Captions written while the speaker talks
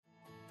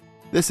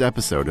This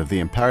episode of the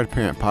Empowered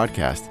Parent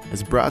Podcast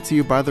is brought to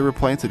you by the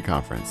Replanted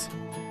Conference.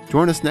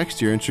 Join us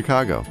next year in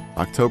Chicago,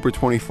 October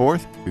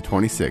 24th through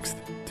 26th,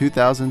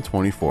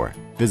 2024.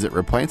 Visit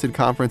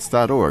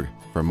replantedconference.org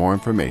for more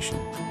information.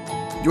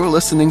 You're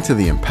listening to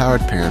the Empowered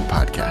Parent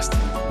Podcast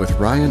with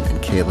Ryan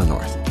and Kayla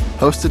North,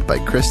 hosted by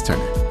Chris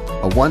Turner,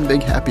 a One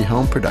Big Happy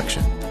Home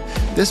production.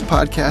 This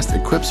podcast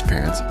equips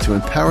parents to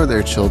empower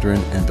their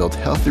children and build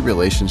healthy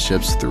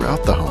relationships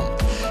throughout the home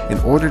in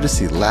order to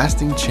see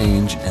lasting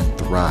change and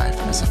thrive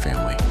as a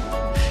family.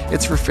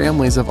 It's for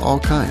families of all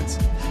kinds,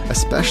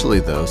 especially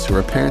those who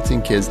are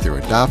parenting kids through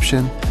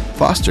adoption,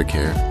 foster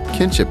care,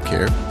 kinship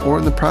care, or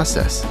in the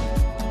process.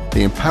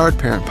 The Empowered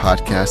Parent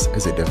Podcast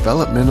is a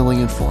developmentally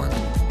informed,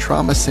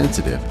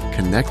 trauma-sensitive,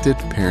 connected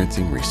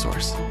parenting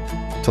resource.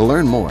 To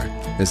learn more,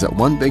 visit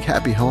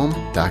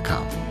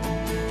onebighappyhome.com.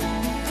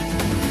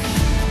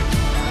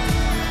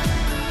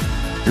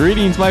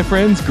 Greetings, my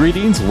friends.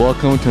 Greetings.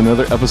 Welcome to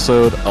another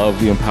episode of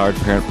the Empowered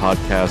Parent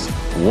Podcast.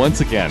 Once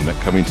again,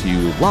 coming to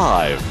you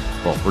live,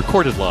 well,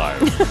 recorded live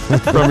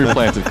from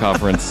Replanted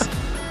Conference.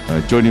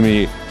 Joining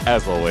me,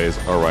 as always,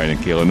 are Ryan and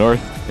Kayla North.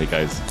 Hey,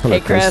 guys. Hello,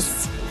 hey,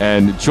 Chris.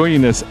 And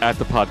joining us at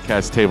the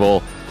podcast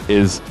table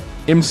is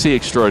MC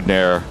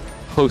extraordinaire,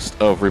 host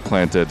of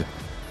Replanted,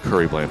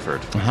 Currey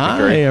Blanford.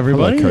 Hi,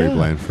 everybody. Hello, Currey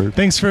Blanford.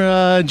 Thanks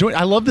for joining.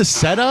 I love the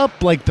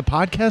setup, like the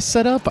podcast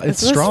setup.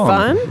 It's strong.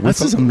 Fun?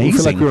 This is amazing. We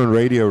feel like we're on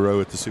Radio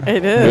Row at the Super Bowl.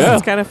 It is. Yeah.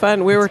 It's kind of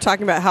fun. We were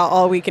talking about how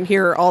all we can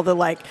hear all the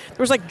there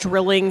was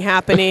drilling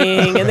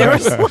happening and there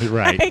was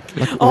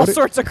all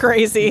sorts of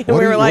crazy. And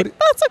we were like,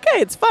 oh, it's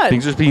okay. It's fun.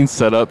 Things are being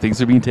set up.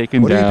 Things are being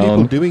taken down. What are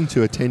people doing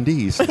to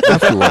attendees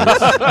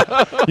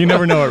afterwards? You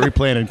never know at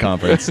Replanted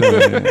Conference.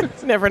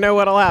 Never know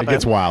what'll happen. It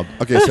gets wild.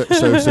 Okay, so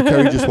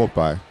Currey just walked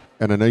by.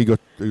 And I know you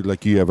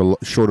have a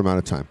short amount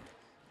of time,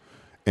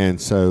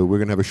 and so we're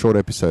gonna have a short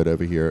episode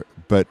over here.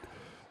 But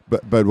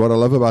what I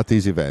love about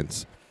these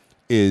events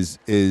is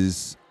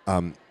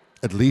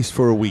at least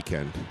for a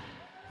weekend,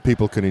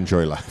 people can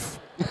enjoy life.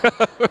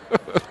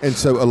 And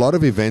so a lot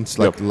of events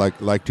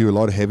like do a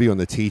lot of heavy on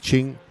the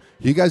teaching.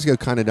 You guys go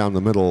kind of down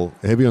the middle,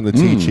 heavy on the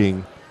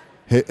teaching,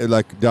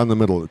 like down the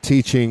middle,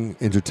 teaching,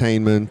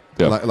 entertainment.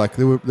 Yep. Like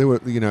there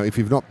were if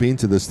you've not been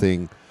to this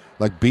thing.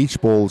 Like beach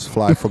balls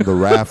fly from the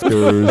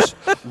rafters.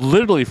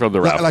 Literally from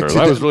the rafters.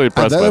 I was really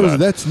impressed by that.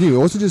 That's new. It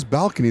wasn't just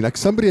balcony. Like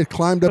somebody had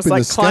climbed up in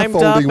the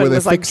scaffolding where they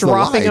fixed the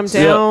lights. Dropping them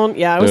down.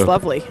 Yeah, it was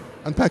lovely.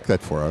 Unpack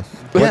that for us.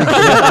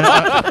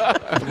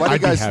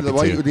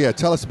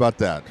 Tell us about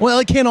that. Well,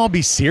 it can't all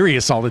be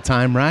serious all the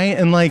time, right?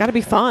 And gotta be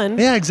fun.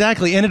 Yeah,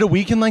 exactly. And at a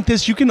weekend like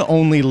this, you can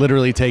only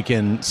literally take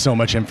in so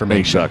much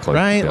information. Exactly.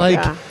 Right?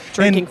 Yeah.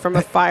 Drinking from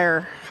a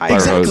fire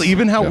hydrant. Exactly.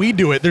 Even how we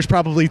do it, there's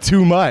probably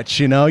too much.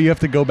 You have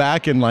to go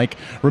back and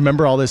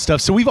remember all this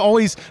stuff. So we've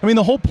always,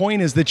 the whole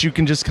point is that you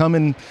can just come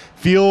and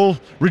feel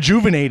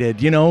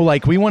rejuvenated.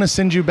 We want to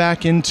send you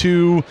back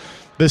into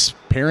this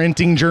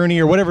parenting journey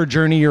or whatever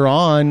journey you're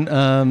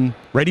on,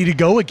 ready to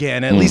go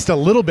again, at least a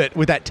little bit,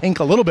 with that tank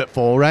a little bit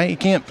full, right? You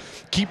can't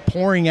keep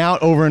pouring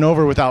out over and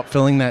over without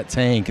filling that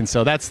tank. And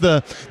so that's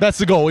the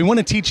goal. We want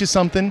to teach you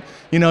something.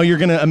 You're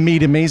going to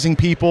meet amazing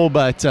people,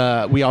 but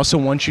we also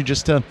want you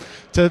just to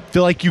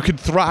feel like you could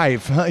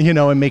thrive,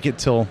 and make it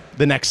till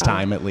the next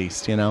time at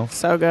least,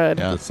 So good.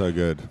 Yeah. That's so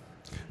good.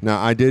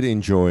 Now, I did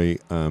enjoy,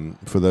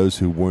 for those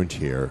who weren't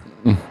here,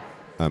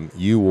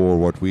 you wore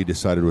what we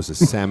decided was a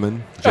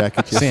salmon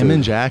jacket.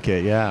 Salmon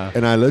jacket, yeah.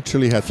 And I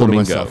literally had thought to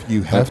myself,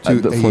 you have to...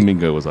 The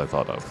flamingo was I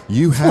thought of.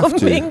 You have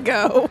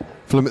flamingo.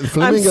 Flamingo.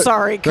 I'm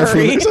sorry,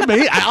 Curry.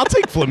 I'll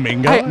take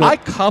flamingo. I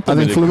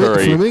complimented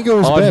Curry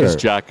on better. His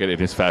jacket and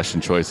his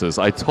fashion choices.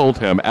 I told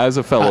him, as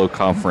a fellow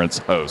conference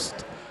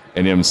host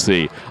and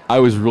MC, I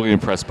was really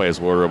impressed by his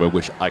wardrobe. I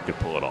wish I could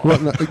pull it off. Well,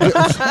 no,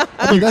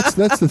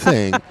 that's the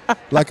thing.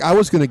 I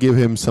was going to give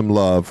him some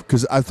love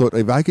because I thought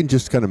if I can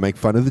just kind of make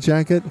fun of the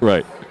jacket,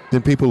 right,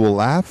 then people will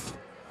laugh.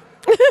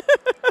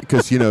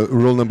 Because,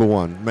 rule number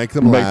one, make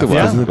them laugh.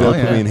 Yeah. In the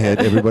dopamine head,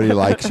 everybody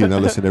likes you.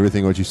 Listen to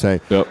everything what you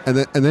say. Yep. And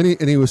then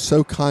he was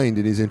so kind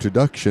in his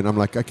introduction. I'm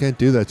like, I can't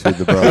do that to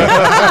the brother.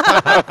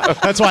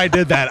 That's why I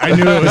did that. I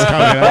knew it was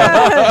coming.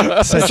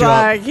 It's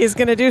like he's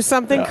going to do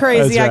something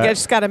crazy. Right. I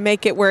just got to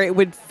make it where it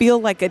would feel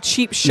like a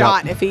cheap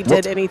shot if he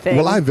did anything.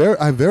 Well, I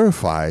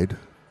verified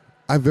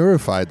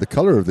the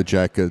color of the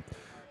jacket.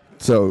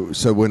 So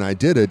when I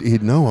did it,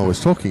 he'd know I was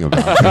talking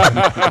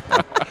about.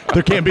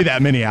 There can't be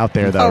that many out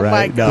there, though,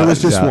 right? No, there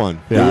was just one.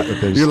 Yeah.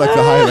 You're like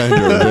the Highlander.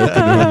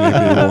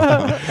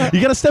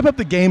 You got to step up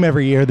the game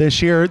every year.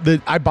 This year,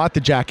 I bought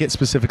the jacket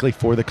specifically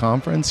for the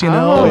conference.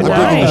 Oh,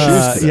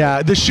 nice.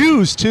 The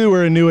shoes too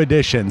are a new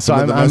addition. So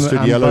I'm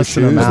mustard yellow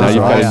shoes. Now you've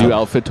got a new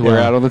outfit to wear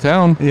out on the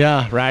town.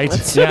 Yeah, right.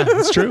 Yeah,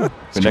 it's true.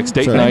 The next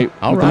date night.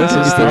 All right.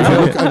 If you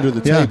look under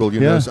the table,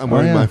 I'm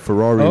wearing my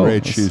Ferrari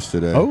red shoes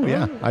today. Oh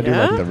yeah, I do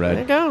like the red.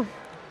 There you go.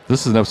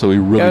 This is an episode we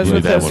really goes need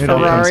with to have this one.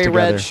 Ferrari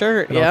red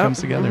shirt. It all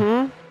comes together.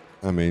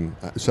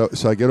 Mm-hmm.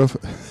 So I get off.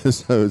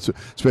 So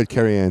we had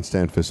Carrie Ann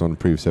Stanfist on the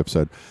previous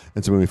episode,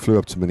 and so when we flew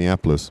up to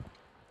Minneapolis,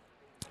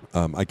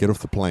 I get off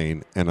the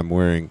plane and I'm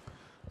wearing,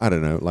 I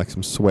don't know, like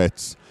some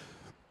sweats,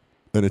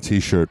 and a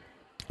t-shirt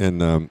and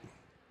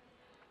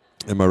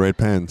my red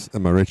pants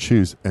and my red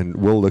shoes. And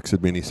Will looks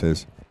at me and he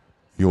says,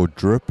 "Your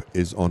drip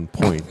is on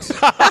point."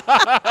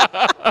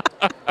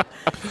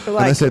 And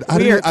I said, I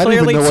don't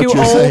even know what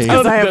you're saying.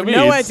 I have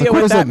no idea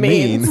what that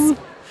means.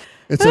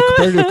 It's a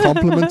comparative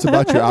compliment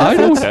about your outfit.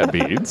 I know what that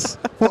means.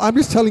 Well, I'm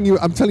just telling you.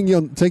 I'm taking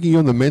you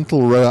on the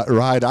mental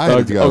ride I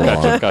had to go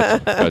on.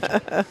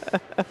 Gotcha.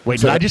 Wait,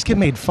 did I just get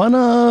made fun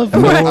of?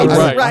 Right.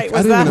 I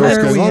Was don't that even know what's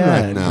her? going on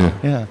Yeah. right now.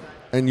 Yeah.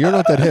 And you're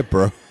not that hip,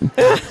 bro.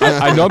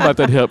 I know I'm not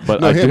that hip,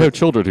 but I do have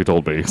children who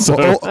told me. So.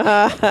 Well,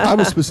 I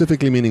was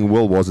specifically meaning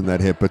Will wasn't that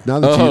hip, but now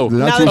that Oh.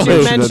 Now that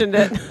you mentioned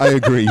it. I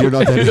agree. You're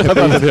not that I'm hip. not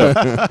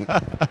that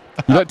hip.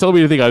 You're not telling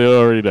me anything I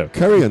already know.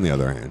 Curry, on the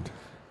other hand,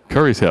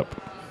 Curry's hip.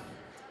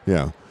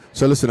 yeah.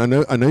 So listen, I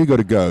know you got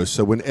to go.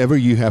 So whenever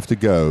you have to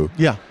go,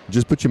 Yeah.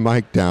 just put your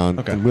mic down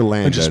and we'll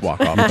land And just it.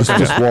 walk off.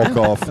 Just walk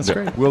off. That's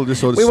great. We'll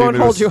just sort of We assume won't it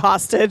hold was- you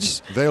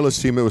hostage. They'll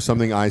assume it was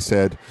something I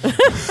said.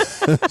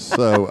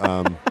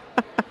 So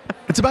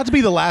It's about to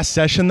be the last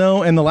session,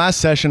 though, and the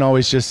last session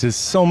always just is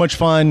so much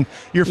fun.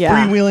 You're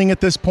Yeah. freewheeling at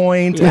this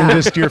point, Yeah. and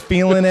just you're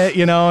feeling it,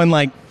 and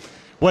like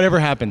whatever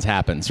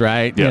happens,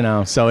 right?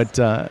 Yeah. So it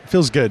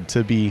feels good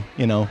to be,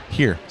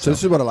 here. So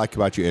this is what I like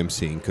about you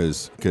emceeing,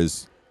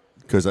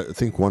 because I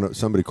think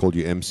somebody called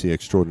you MC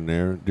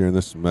extraordinaire during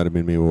this. It might have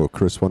been me or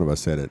Chris. One of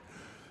us said it.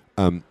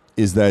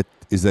 Is that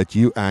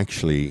you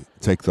actually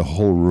take the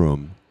whole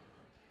room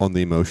on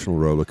the emotional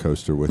roller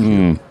coaster with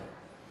you?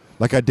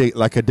 Like I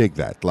dig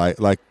that.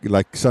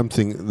 Like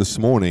something this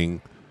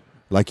morning.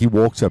 Like you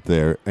walked up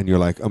there and you're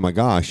like, oh my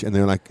gosh, and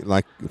they're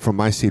like from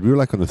my seat, we were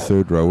like on the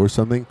third row or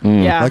something.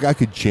 Yeah. Like I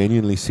could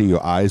genuinely see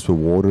your eyes were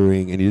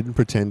watering, and you didn't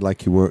pretend like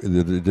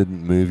that it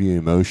didn't move you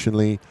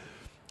emotionally.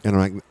 And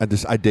I'm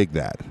like, I dig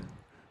that.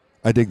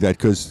 I dig that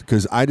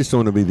because I just don't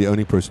want to be the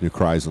only person who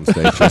cries on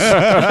stage.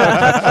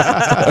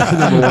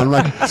 Number one,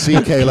 like, see,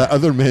 Kayla,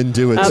 other men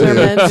do it too. Other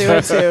men do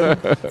it too.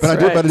 But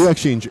I do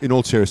actually, in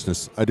all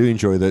seriousness, I do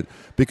enjoy that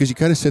because you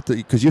kind of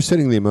because you're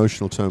setting the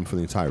emotional tone for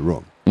the entire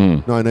room.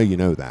 Now, I know you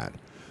know that,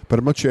 but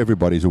I'm not sure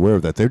everybody's aware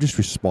of that. They're just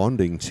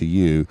responding to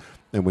you,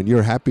 and when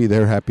you're happy,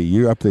 they're happy.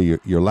 You're up there,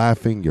 you're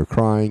laughing, you're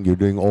crying, you're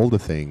doing all the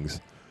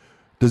things.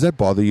 Does that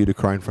bother you to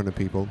cry in front of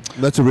people?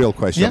 That's a real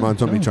question. I'm not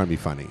trying to be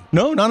funny.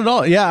 No, not at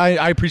all. Yeah,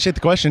 I appreciate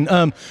the question.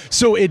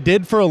 So it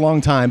did for a long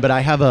time, but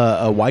I have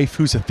a wife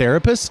who's a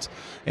therapist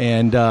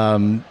and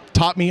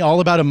taught me all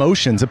about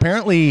emotions.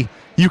 Apparently,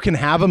 you can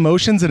have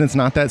emotions and it's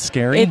not that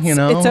scary.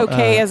 It's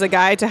okay as a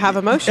guy to have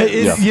emotions.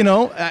 He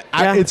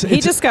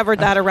discovered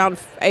that around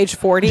age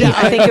 40. Yeah,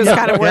 I think it was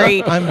kind of where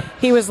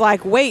he was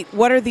like, "Wait,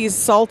 what are these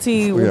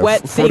salty,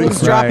 wet 40,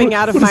 things dropping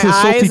out of What my is this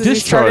eyes?" salty And he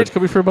discharge started-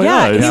 coming from my yeah,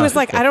 eyes? he was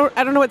like, "I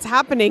don't know what's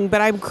happening,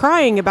 but I'm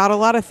crying about a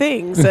lot of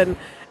things." And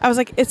I was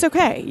like, "It's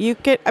okay. You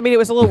get." I mean, it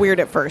was a little weird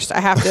at first, I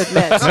have to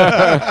admit.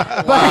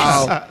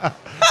 Wow.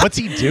 What's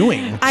he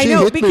doing? I She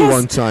know hit because me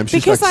one time.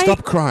 She's like,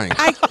 "Stop crying."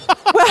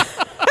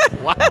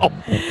 Wow.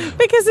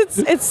 Because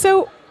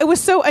it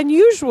was so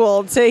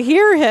unusual to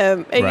hear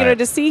him, and, Right.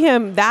 to see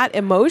him that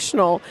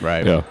emotional.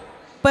 Right. Yeah.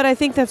 But I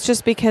think that's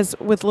just because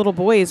with little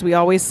boys, we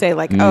always say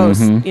like, "Oh,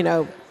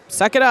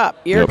 suck it up.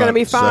 You're going to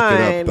be Suck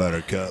fine." it up,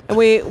 buttercup. And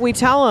we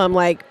tell them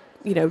like,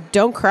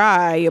 don't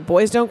cry.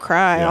 Boys don't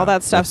cry. Yeah, all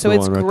that stuff. that's So the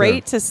it's one right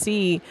great to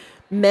see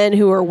men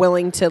who are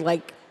willing to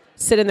like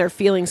sit in their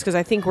feelings, because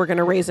I think we're going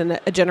to raise a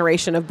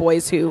generation of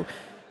boys who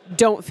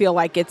don't feel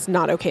like it's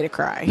not okay to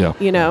cry.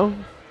 Yeah.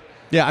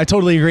 Yeah, I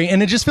totally agree.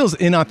 And it just feels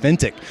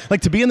inauthentic.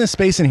 Like to be in this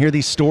space and hear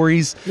these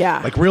stories,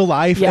 like real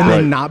life, and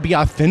then not be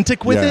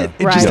authentic with it,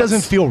 it just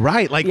doesn't feel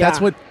right. Like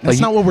that's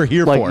not what we're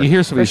here for. You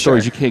hear some of these For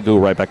stories, sure. you can't go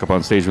right back up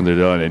on stage when they're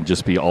done and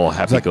just be all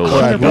happy-go-lucky.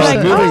 All right,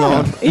 moving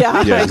on.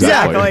 Yeah, Yeah, exactly.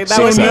 exactly. That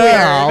So was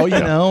now,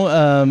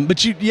 weird.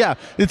 but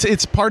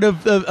it's part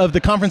of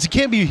the conference. You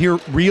can't be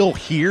real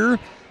here.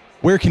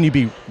 Where can you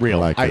be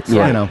real? I like it.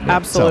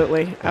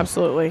 Absolutely.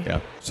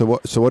 Yeah.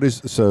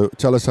 So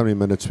tell us how many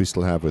minutes we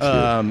still have with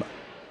you.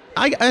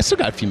 I still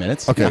got a few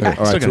minutes. Okay. Yeah.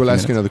 All right. So we'll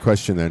ask you another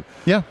question then.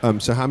 Yeah.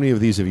 So how many of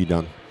these have you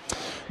done?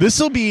 This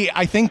will be,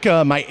 I think,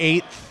 my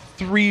 8th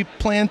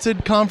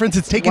Replanted conference.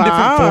 It's taken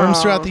different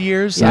forms throughout the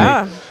years.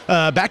 Yeah.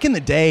 Back in the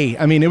day,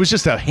 I mean, it was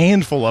just a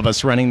handful of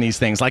us running these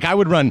things. Like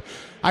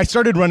I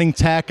started running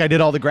tech. I did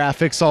all the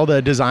graphics, all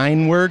the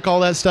design work, all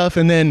that stuff.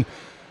 And then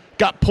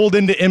got pulled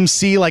into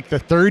MC like the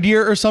 3rd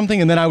year or something,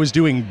 and then I was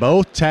doing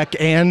both tech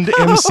and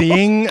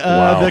MCing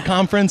the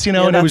conference, and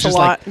it was just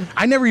like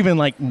I never even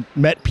like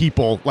met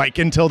people like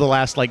until the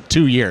last like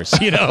 2 years,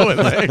 and,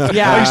 like,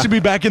 I used to be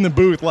back in the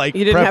booth like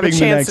you didn't have a prepping the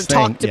chance next to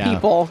talk thing. to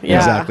people. Yeah,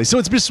 exactly. So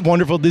it's just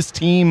wonderful. This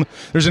team,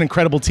 there's an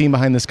incredible team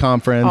behind this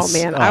conference.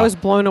 Oh man, I was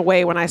blown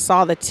away when I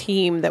saw the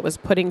team that was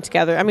putting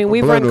together. I mean,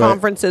 we've run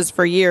conferences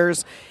for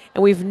years,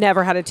 and we've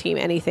never had a team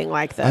anything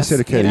like this. I said,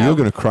 okay, you're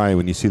going to cry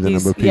when you see the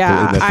number of people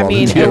yeah, in that I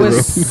mean, volunteer it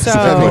was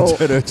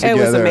room. it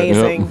was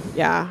amazing.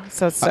 Yeah,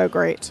 so it's so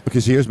great.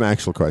 Okay, so here's my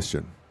actual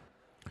question.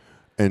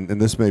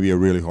 and this may be a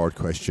really hard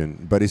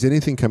question, but is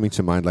anything coming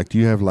to mind? Like, do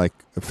you have like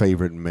a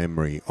favorite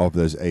memory of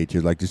those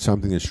ages? Like, is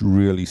something that's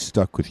really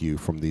stuck with you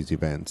from these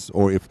events?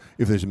 Or if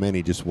there's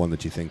many, just one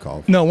that you think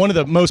of? No, one of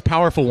the most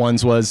powerful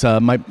ones was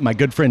my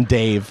good friend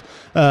Dave,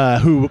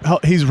 who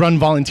he's run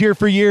volunteer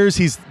for years.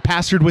 He's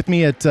pastored with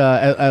me at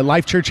a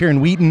Life Church here in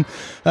Wheaton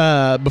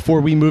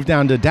before we moved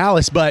down to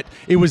Dallas. But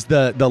it was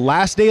the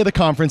last day of the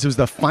conference. It was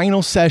the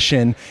final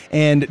session.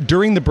 And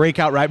during the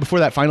breakout, right before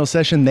that final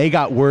session, they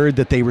got word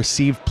that they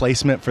received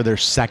placement for their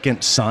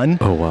second son.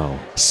 Oh, wow.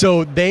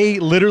 So they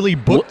literally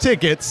booked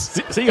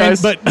tickets. See you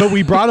guys. But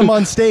we brought them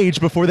on stage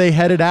before they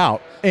headed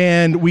out.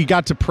 And we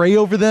got to pray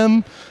over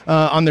them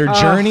on their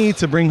journey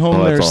to bring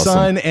home their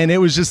son. And it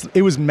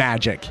was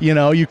magic. You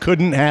know, you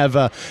couldn't have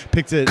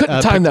picked it.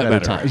 Couldn't time that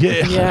better. better.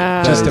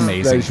 Yeah. Just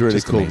amazing. That is really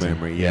Just cool amazing.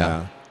 memory.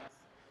 Yeah.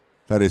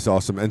 That is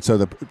awesome. And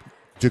so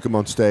took them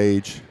on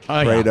stage,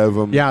 Oh, prayed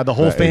over them. Yeah, the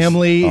whole That is-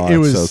 family. oh, It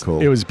was that's so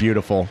cool. It was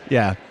beautiful.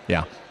 Yeah,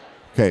 yeah.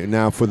 Okay,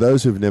 now for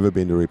those who've never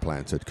been to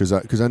Replanted, because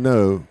I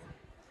know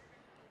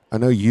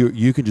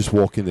you can just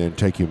walk in there and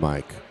take your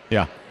mic,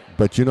 Yeah.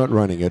 but you're not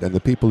running it, and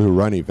the people who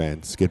run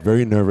events get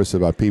very nervous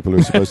about people who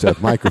are supposed to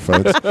have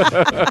microphones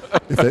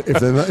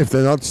if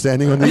they're not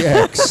standing on the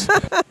X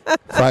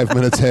 5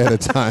 minutes ahead of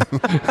time.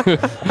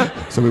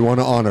 So we want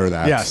to honor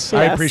that. Yes,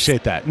 I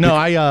appreciate that.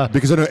 No,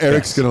 Because I know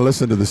Eric's going to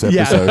listen to this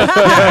episode.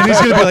 yeah, and he's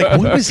gonna be like,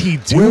 "What was he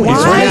doing?" He's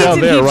Why right down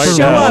did there he right show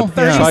now. up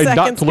 30 Try not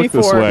seconds to look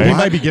this before? way. He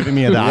might be giving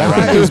me the eye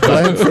Why right is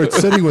Blanford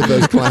sitting with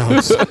those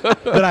clowns?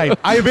 but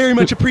I very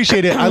much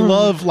appreciate it. I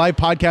love live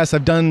podcasts.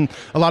 I've done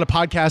a lot of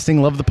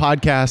podcasting. Love the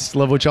podcast.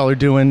 Love what y'all are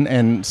doing,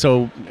 and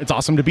so it's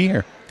awesome to be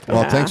here.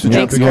 Well, thanks for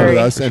Thanks, jumping on with Currey.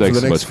 us. And Thanks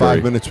for the so next much, 5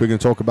 Currey. minutes, we're going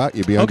to talk about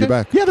you behind your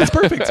back. Yeah, that's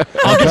perfect.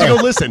 I'll get to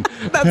go listen.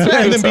 That's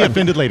right. And then be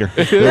offended later.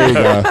 There you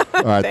go.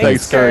 All right,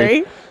 Thanks,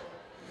 Curry.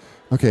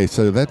 Okay,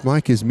 so that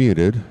mic is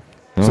muted,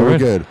 so All we're right.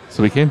 good.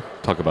 So we can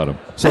talk about him.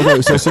 So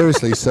no, so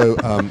seriously,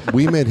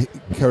 we met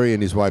Curry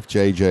and his wife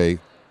JJ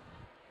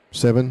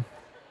 7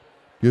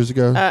 years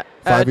ago,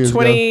 5 years ago.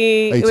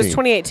 It was 18.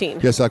 2018.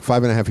 Yes, like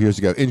 5.5 years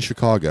ago in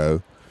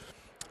Chicago,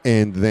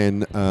 and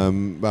then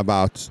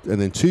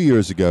 2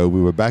 years ago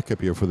we were back up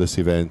here for this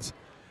event,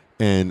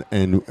 and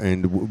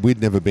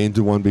we'd never been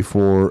to one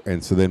before,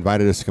 and so they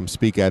invited us to come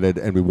speak at it,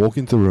 and we walk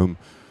into the room,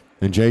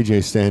 and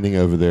JJ's standing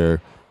over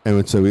there,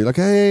 and so we're like,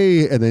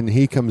 hey, and then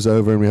he comes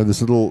over, and we have this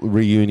little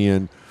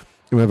reunion,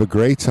 and we have a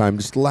great time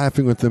just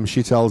laughing with them.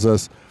 She tells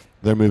us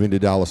they're moving to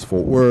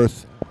Dallas-Fort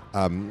Worth.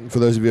 For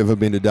those of you who have ever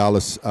been to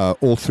Dallas,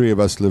 all three of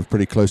us live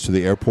pretty close to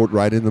the airport,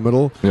 right in the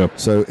middle. Yep.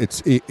 So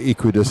it's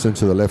equidistant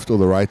to the left or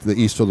the right, the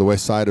east or the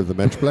west side of the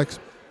Metroplex.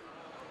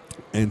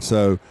 And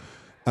so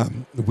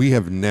we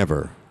have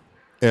never,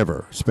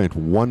 ever spent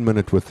 1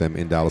 minute with them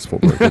in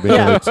Dallas-Fort Worth. They've been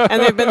Yeah, there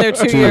and they've been there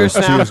 2 2 years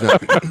now.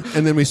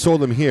 And then we saw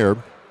them here.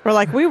 We're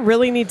like, we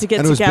really need to get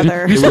And it was big-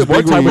 together. You It was spent more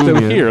big time with them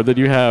reunion. here than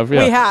you have.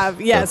 Yeah. We have,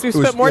 yes. We've It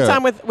was- spent more yeah.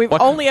 time with. We've What?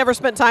 only ever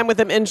spent time with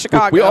them in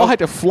Chicago. We all had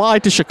to fly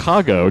to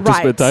Chicago to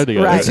spend time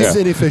together. right. It's just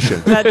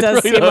inefficient. That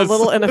does really seem a does.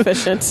 little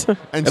inefficient.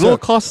 And a little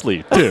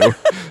costly, too.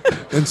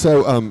 And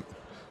so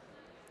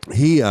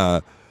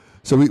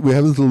so we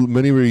have this little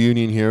mini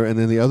reunion here, and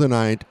then the other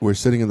night we're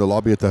sitting in the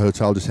lobby at the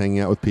hotel just hanging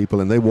out with people,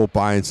 and they walk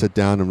by and sit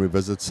down and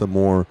revisit some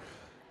more.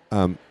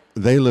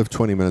 They live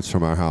 20 minutes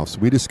from our house.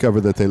 We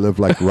discovered that they live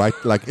like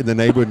in the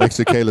neighborhood next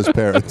to Kayla's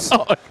parents.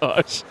 Oh, my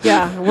gosh.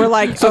 Yeah, we're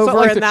like So it's not over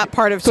like in the- that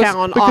part of So it's-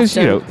 town because,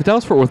 often. you know, the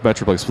Dallas-Fort Worth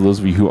Metroplex, for those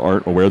of you who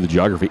aren't aware of the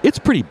geography, it's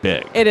pretty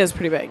big. It is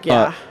pretty big,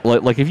 yeah.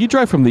 Like if you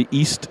drive from the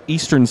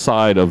eastern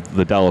side of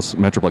the Dallas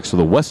Metroplex to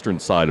the western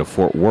side of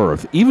Fort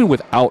Worth, even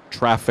without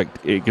traffic,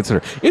 it's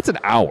an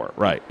hour,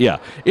 right? Yeah,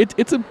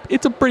 it's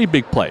a pretty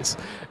big place,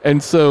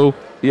 and so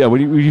yeah,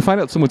 when you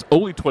find out someone's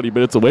only 20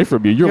 minutes away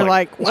from you, you're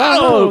like,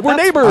 wow, we're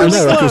that's neighbors. I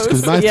really know, close.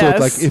 because my Yes. thought,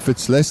 like, if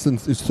it's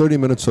 30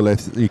 minutes or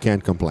less, you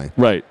can't complain.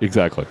 Right,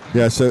 exactly.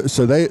 Yeah, so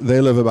they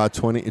live about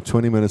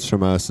 20 minutes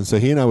from us, and so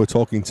he and I were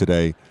talking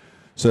today.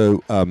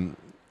 So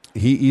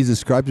he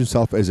describes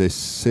himself as a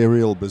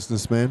serial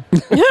businessman.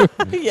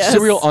 Yes.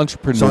 Serial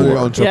entrepreneur. Serial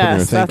entrepreneur.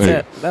 Yes, thank that's you.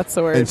 it. That's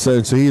the word. And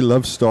so he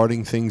loves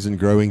starting things and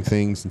growing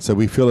things, and so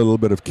we feel a little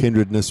bit of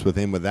kindredness with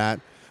him with that.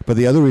 But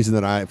the other reason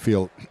that I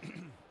feel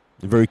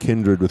very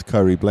kindred with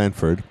Currey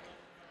Blanford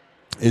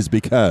is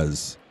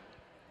because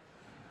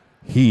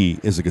he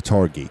is a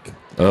guitar geek.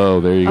 Oh,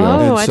 there you go. Oh,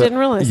 And I didn't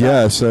realize that.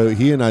 Yeah, so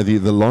he and I, the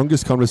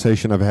longest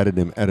conversation I've had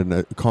at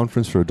a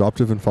conference for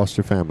adoptive and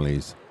foster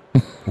families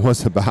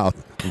was about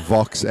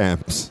Vox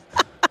amps.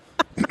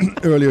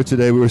 Earlier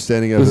today, we were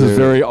standing over This there. is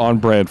very on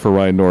brand for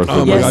Ryan North.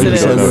 Oh my Yes, God, it you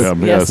is. don't know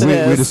him. Yes, it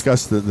is. We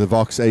discussed the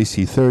Vox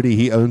AC30.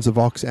 He owns a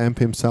Vox amp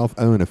himself,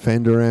 owned a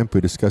Fender amp.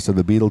 We discussed how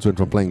the Beatles went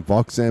from playing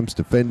Vox amps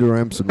to Fender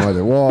amps and why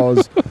there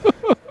was.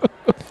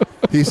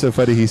 He's so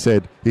funny. He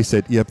said,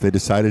 yep, they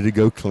decided to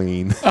go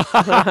clean.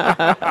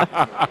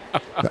 A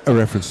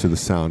reference to the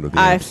sound of the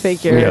I amps.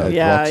 figured,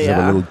 yeah, Voxes yeah.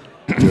 have a little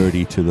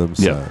dirty to them.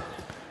 So.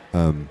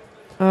 Yeah.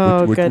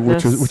 Oh,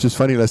 goodness. Which is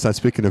funny. Last night,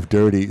 speaking of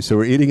dirty, so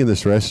we're eating in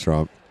this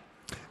restaurant,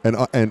 and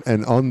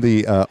on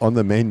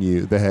the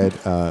menu they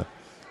had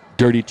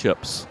Dirty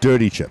chips.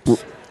 dirty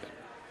chips.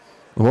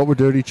 What were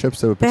dirty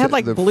chips? They had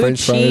like blue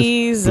French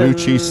cheese, blue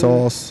cheese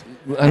sauce.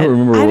 I don't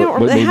remember what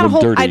they made had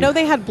them dirty. I know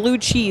they had blue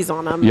cheese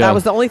on them. Yeah, that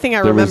was the only thing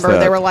I there was remember.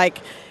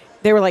 that.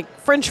 They were like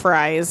French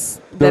fries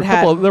There that were a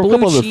couple- had there were a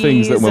blue couple of the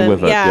things that cheese went and-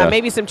 with it, yeah.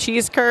 maybe some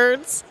cheese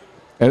curds.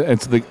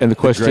 And so the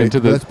question to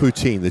the That's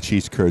poutine, the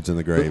cheese curds and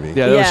the gravy.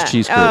 yeah, that Yeah. was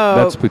cheese curd. Oh.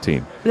 That's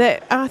poutine.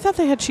 I thought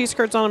they had cheese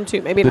curds on them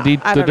too. Maybe The, not. de-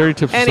 I the don't dirty know.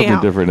 tips are Anyhow,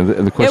 something different,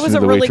 and the question was to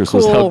a the really waitress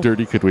was, "How cool-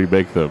 dirty could we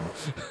make them?"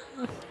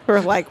 we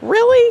were like,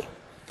 really?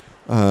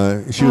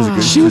 She was a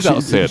good. She was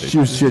outstanding.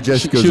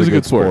 Jessica She was a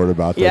good sport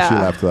about that. Yeah. She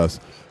laughed with us.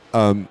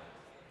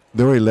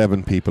 There were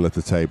 11 people at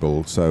the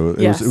table, so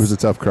it was a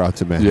tough crowd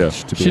to manage. Yeah,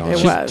 to be she,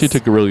 honest. It was. she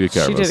took a really good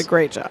care She of us. did a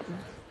great job.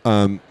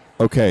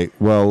 Okay,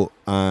 well,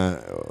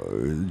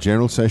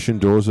 general session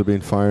doors have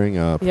been firing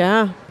up.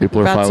 Yeah. People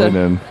are About filing to-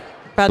 in.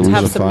 About to Louisa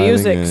have some filing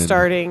music in.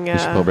 starting. We should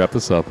probably wrap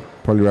this up.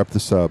 Probably wrap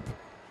this up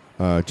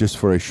just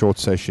for a short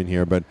session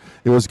here, but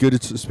it was good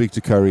to speak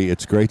to Currey.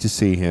 It's great to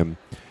see him,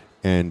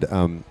 and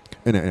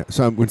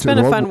so It's been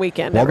a fun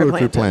weekend While at we were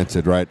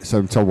Replanted. Replanted, right? So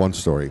I'm tell one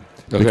story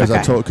Okay. because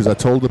Okay. I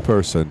told the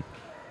person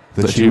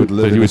that That she you- would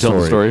live that in you would the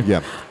tell the story?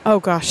 Yeah. Oh,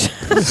 gosh.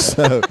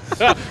 So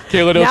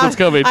Kayla knows Yeah, what's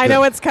coming. I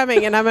know it's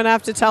coming, and I'm going to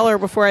have to tell her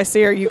before I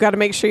see her. You got to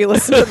make sure you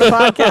listen to the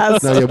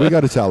podcast. no, yeah, we got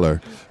to tell her.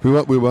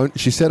 We won't.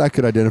 She said I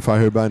could identify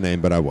her by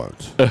name, but I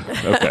won't.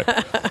 Okay.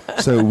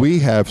 So we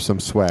have some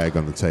swag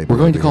on the table.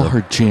 We're going to over call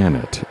here. her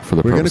Janet for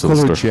the We're going to purpose of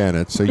call the her story.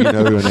 Janet, so you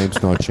know her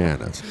name's not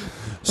Janet.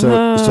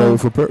 So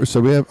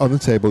we have on the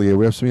table here.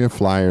 We have some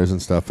flyers and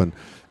stuff, and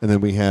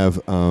then we have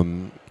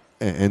some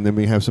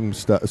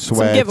swag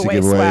to giveaway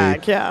give away.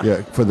 swag, yeah.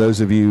 Yeah. For those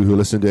of you who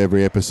listen to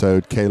every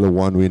episode, Kayla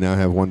won. We now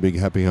have one big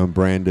Happy Home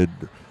branded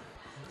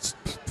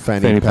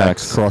fanny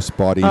packs, cross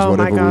bodies, Oh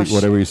my gosh.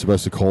 whatever you're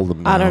supposed to call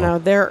them. Now. I don't know.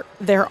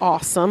 They're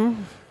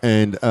awesome.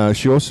 And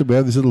we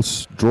have these little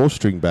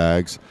drawstring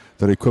bags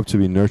that are equipped to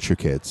be nurture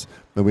kits.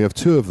 And we have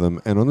 2 of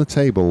them. And on the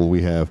table,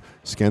 we have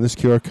scan this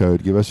QR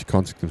code, give us your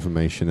contact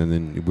information, and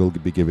then we'll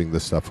be giving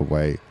this stuff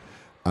away.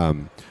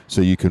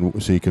 So you can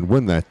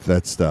win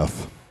that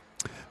stuff.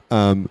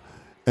 And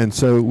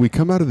so we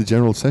come out of the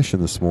general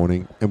session this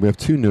morning, and we have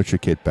 2 nurture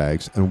kit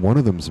bags, and one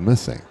of them's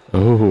missing.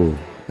 Oh.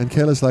 And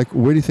Kayla's like,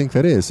 "Where do you think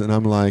that is?" And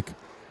I'm like,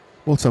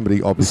 "Well,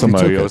 somebody obviously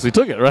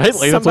took it." Right? Like,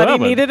 that's what Somebody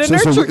happened. needed a So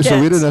nurture we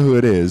kit. don't know who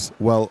it is.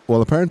 Well,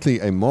 apparently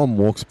a mom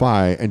walks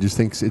by and just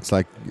thinks it's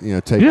like,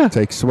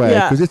 take swag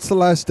Yeah. because it's the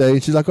last day.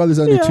 And she's like, "Oh, there's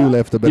only 2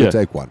 left. I better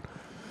take one."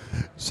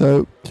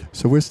 So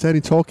we're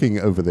standing talking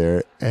over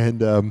there,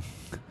 and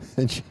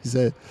she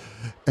said,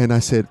 and I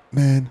said,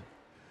 "Man,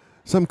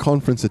 some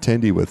conference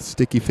attendee with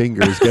sticky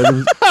fingers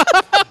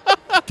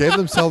gave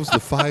themselves the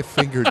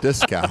 5-finger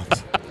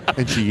discount."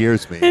 And she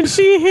hears me. And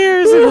she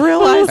hears and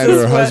realizes And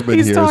her what husband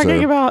he's hears talking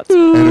her. about.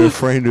 And her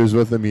friend who's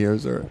with them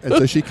hears her. And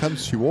so she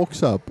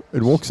walks up,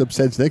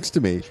 stands next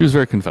to me. She was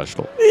very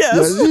confessional.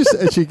 Yes.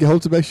 And she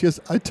holds it back. She goes,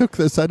 "I took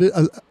this.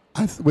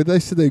 When they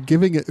said they're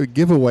giving it a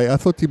giveaway, I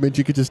thought you meant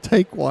you could just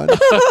take one."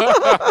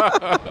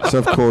 So,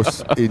 of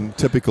course, in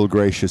typical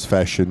gracious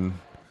fashion,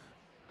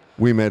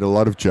 we made a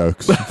lot of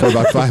jokes for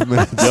about 5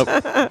 minutes.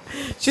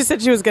 She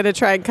said she was going to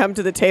try and come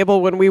to the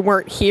table when we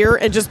weren't here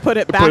and just put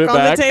it back it on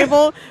back. the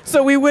table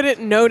so we wouldn't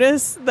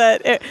notice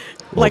that it,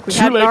 like we too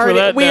hadn't late for already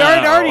that we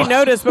now. already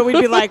noticed, but we'd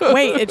be like,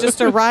 wait, it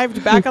just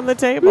arrived back on the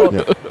table.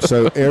 Yeah.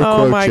 So, air Oh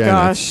quote, my Janet,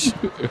 gosh.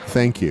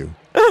 thank you.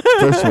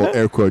 First of all,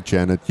 air quote,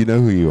 Janet, you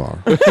know who you are.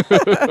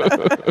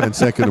 And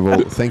second of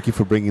all, thank you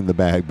for bringing the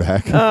bag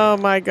back. Oh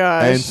my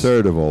gosh. And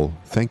third of all,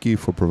 thank you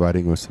for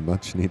providing us a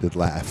much-needed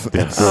laugh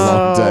after a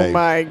long day. Oh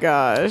my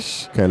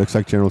gosh. Okay, looks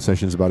like general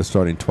session's about to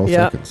start in 12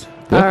 Yep. seconds.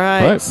 All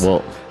right. All right.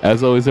 Well,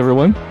 as always,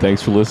 everyone,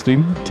 thanks for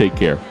listening. Take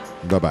care.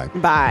 Bye-bye.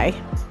 Bye.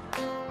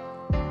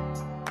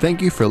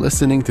 Thank you for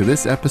listening to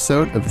this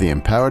episode of the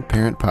Empowered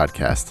Parent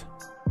Podcast.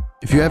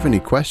 If you have any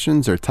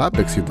questions or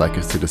topics you'd like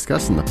us to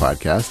discuss in the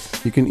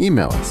podcast, you can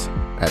email us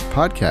at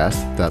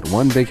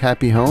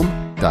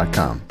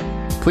podcast.onebighappyhome.com.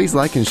 Please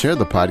like and share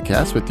the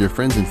podcast with your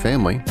friends and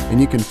family, and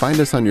you can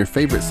find us on your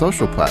favorite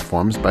social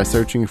platforms by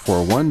searching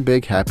for One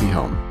Big Happy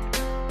Home.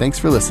 Thanks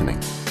for listening.